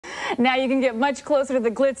Now you can get much closer to the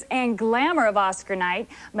glitz and glamour of Oscar night.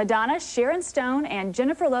 Madonna, Sharon Stone, and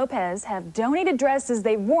Jennifer Lopez have donated dresses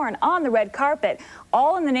they've worn on the red carpet,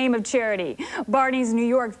 all in the name of charity. Barney's New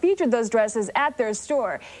York featured those dresses at their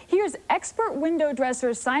store. Here's expert window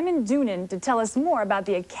dresser Simon Doonan to tell us more about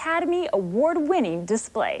the Academy Award-winning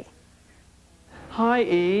display. Hi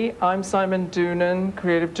E, I'm Simon Doonan,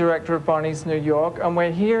 Creative Director of Barney's New York, and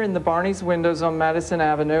we're here in the Barney's windows on Madison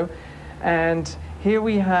Avenue, and here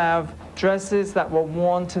we have dresses that were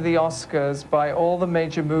worn to the Oscars by all the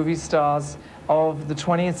major movie stars of the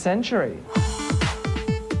 20th century.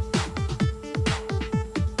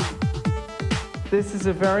 This is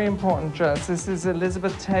a very important dress. This is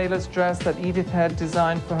Elizabeth Taylor's dress that Edith Head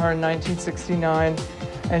designed for her in 1969.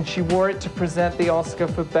 And she wore it to present the Oscar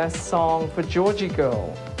for Best Song for Georgie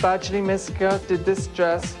Girl. Badgley Miska did this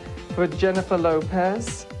dress for Jennifer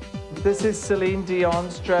Lopez. This is Celine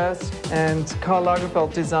Dion's dress, and Karl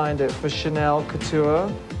Lagerfeld designed it for Chanel Couture.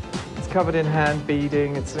 It's covered in hand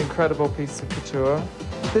beading. It's an incredible piece of couture.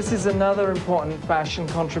 This is another important fashion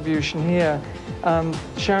contribution here.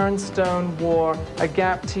 Sharon Stone wore a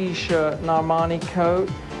Gap t-shirt, an Armani coat,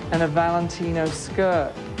 and a Valentino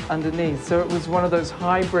skirt underneath, so it was one of those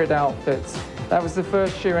hybrid outfits. That was the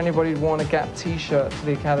first year anybody had worn a Gap t-shirt to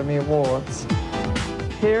the Academy Awards.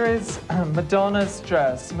 Here is Madonna's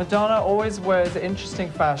dress. Madonna always wears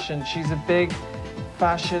interesting fashion. She's a big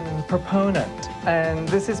fashion proponent, and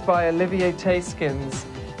this is by Olivier Tayskens,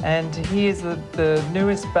 and he is the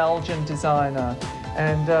newest Belgian designer,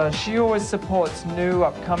 and she always supports new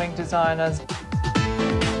upcoming designers.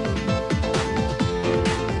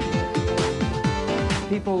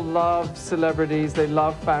 People love celebrities, they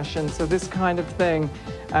love fashion, so this kind of thing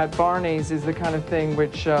at Barney's is the kind of thing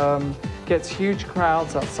which gets huge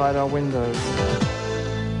crowds outside our windows.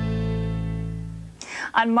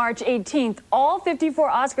 On March 18th, all 54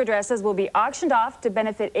 Oscar dresses will be auctioned off to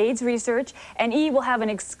benefit AIDS research, and E will have an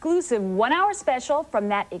exclusive one-hour special from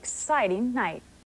that exciting night.